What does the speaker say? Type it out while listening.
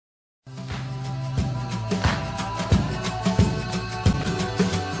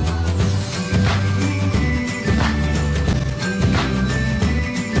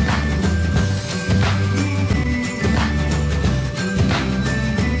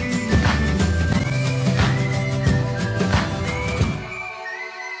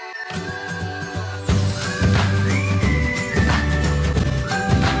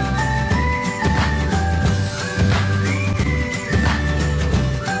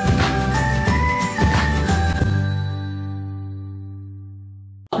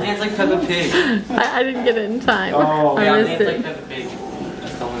like Peppa Pig. I didn't get it in time. Oh, I yeah, missed it's it. like Peppa Pig.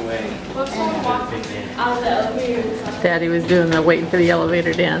 That's the only way. Daddy was doing the waiting for the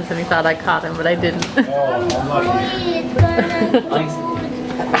elevator dance and he thought I caught him, but I didn't.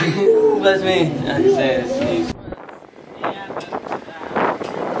 Bless me. I just say it.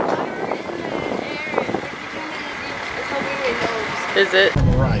 Is it?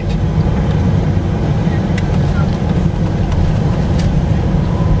 Right.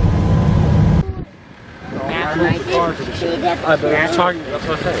 I bet it's talking. That's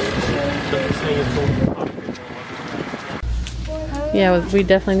what I say. Yeah, we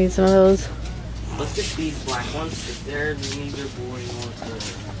definitely need some of those. Let's get these black ones because they're neither boring nor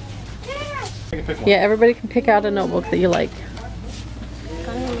good. Yeah, everybody can pick out a notebook that you like.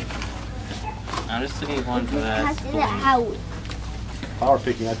 I'm just looking one for that. Power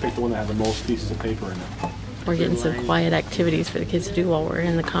picking, I picked the one that had the most pieces of paper in it. We're getting some quiet activities for the kids to do while we're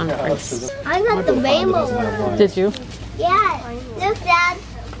in the conference. I got the rainbow one. Did you? Yeah, look Dad,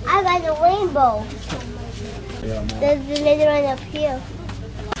 I got the rainbow. There's the little one up here.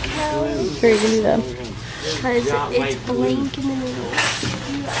 Sure, you can do that. Because it's blank in the middle.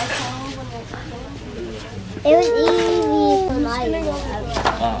 It was easy for my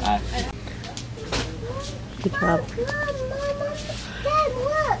Good job. Dad,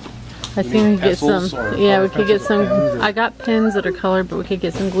 look. I think we could get some. Yeah, we could get some. I got pins that are colored, but we could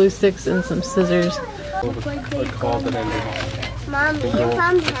get some glue sticks and some scissors. Mom, you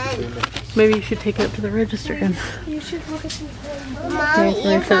found pen. Maybe you should take it up to the register again. You should look at some pen. Yeah, Mom, so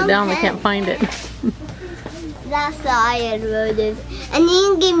we set it down, we can't find it. That's the iron rotors. And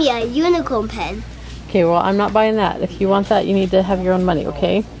you can give me a unicorn pen. Okay, well, I'm not buying that. If you want that, you need to have your own money,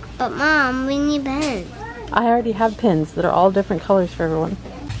 okay? But Mom, we need pens. I already have pins that are all different colors for everyone.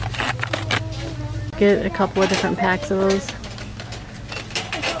 Get a couple of different packs of those.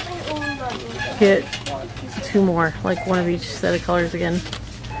 Get 2 more, like one of each set of colors again.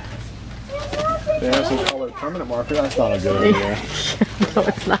 They have some colored permanent marker. That's not a good idea. No,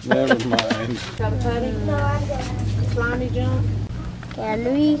 it's not. Never mind. Got a putty? Slimy jump?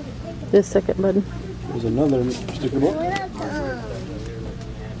 Gallery. This second button. There's another sticker book.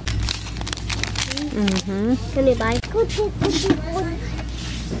 Can we buy?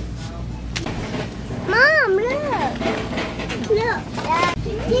 Mom, look. Look.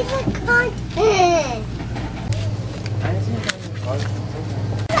 These are content.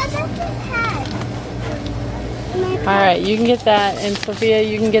 Alright, you can get that, and Sophia,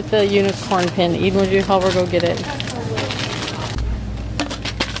 you can get the unicorn pin. Eden, would you help her go get it?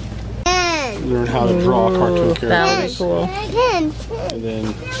 Learn how to draw cartoon characters. That would be cool. And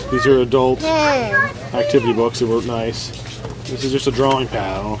then these are adult activity books that were nice. This is just a drawing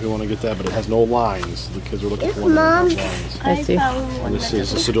pad. I don't know if you want to get that, but it has no lines. The kids are looking for one that has lines. I see. And this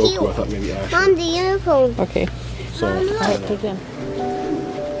is a Sudoku. I thought maybe Ashley. Mom, the unicorn. Okay. So, Alright, put it in.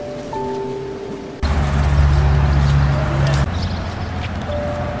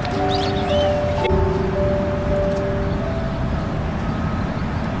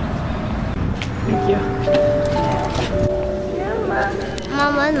 Thank you.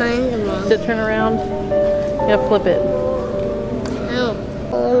 Mom, what's mine? Mom. To turn around, yeah, flip it.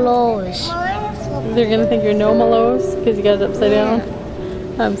 Oh, Lois. They're gonna think you're no Malos because you got it upside down.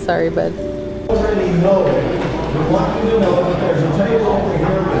 I'm sorry, bud. Already know, we want you to know that there's a table over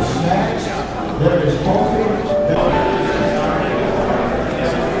here with snacks, there is coffee.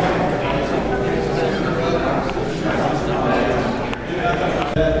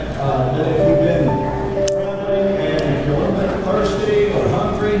 That if you've been traveling and if you're a little bit thirsty or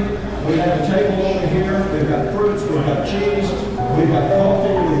hungry, we have a table over here. We've got fruits, we've got cheese, we've got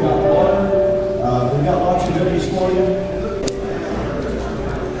coffee, we've got water, we've got lots of goodies for you.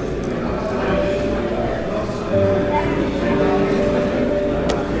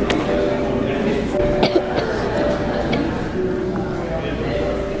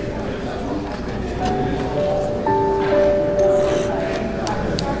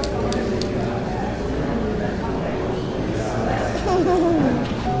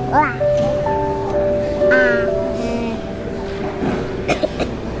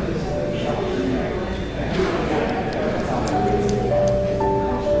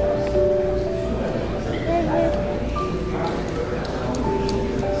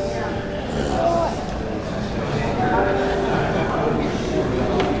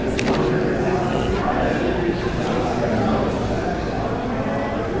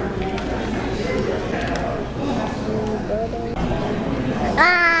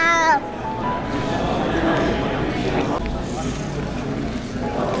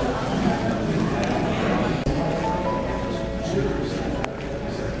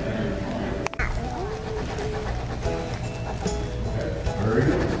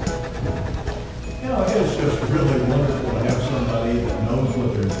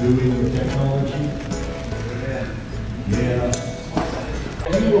 doing with technology. Yeah.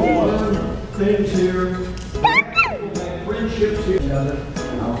 And you will learn things here. You will make friendships here.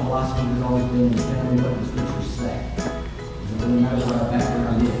 Our philosophy has always been family what the scriptures say. It doesn't matter what our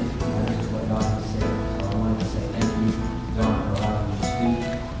background is. It matters what God has said. So I wanted to say thank you, John, for allowing me to speak.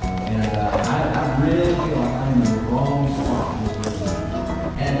 And I really feel like I'm in the wrong spot in this business.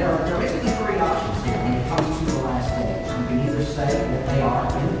 And there are basically three options here when it comes to the last days. You can either say that they are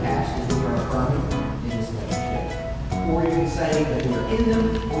in the past as we are affirming in this relationship. Or you can say that we're in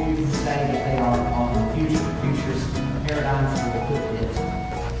them, or you can say that they are on the future. Future's paradigms will put this.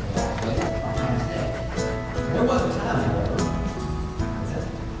 There was a time, however,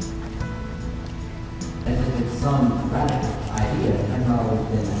 and it's some radical idea, it has not always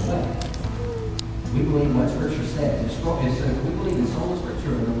been that way. We believe what Scripture says. We believe in sola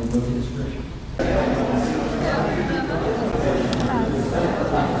Scripture, and then we go to the Scripture.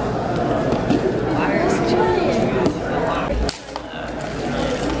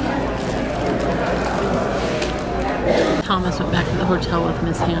 Thomas went back to the hotel with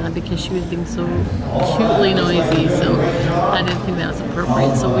Miss Hannah because she was being so cutely noisy, so I didn't think that was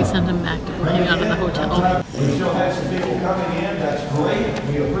appropriate, so we sent him back to go hang out at the hotel. We still have some people coming in. That's great.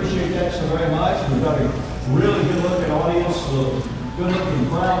 We appreciate that so very much. We've got a really good-looking audience, good-looking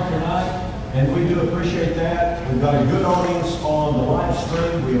crowd tonight, and we do appreciate that. We've got a good audience on the live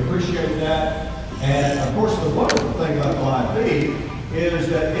stream. We appreciate that. And, of course, the wonderful thing about the live feed is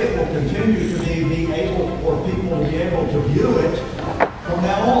that it will continue to be able for people to be able to view it from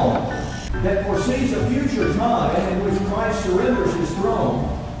now on. That foresees a future time in which Christ surrenders his throne.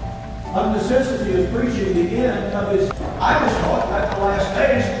 Of necessity is preaching the end of his. I was taught that the last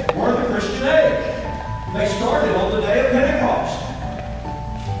days were the Christian age. They started on the day of Pentecost.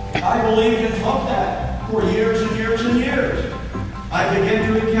 I believed and taught that for years and years and years. I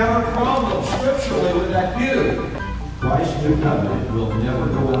began to encounter problems scripturally with that view. Christ's new covenant will never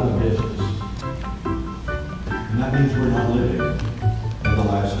go out of business. And that means we're not living in the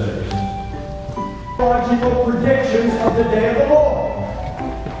last days. Logical predictions of the day of the Lord.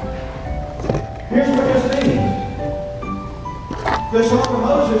 Here's what this means. The Song of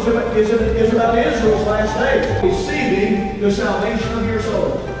Moses is about Israel's last days, receiving the salvation of your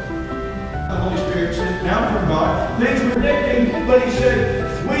souls. The Holy Spirit sent down from God, things predicting, but he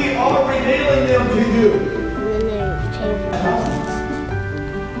said, we are revealing them to you.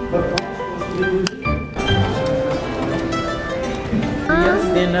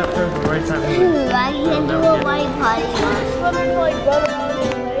 Stand up for the right time. I can do a white party.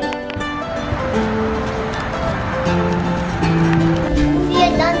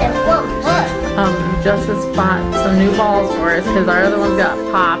 Justice bought some new balls for us because our other ones got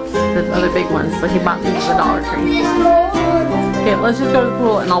popped, the other big ones, so he bought these at the Dollar Tree. Okay, let's just go to the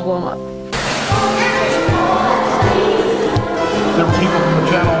pool and I'll blow them up. There were people from the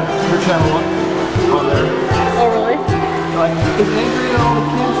channel, your channel, on there. Oh, really? Like, is Andrea and all the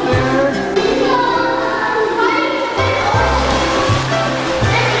kids there?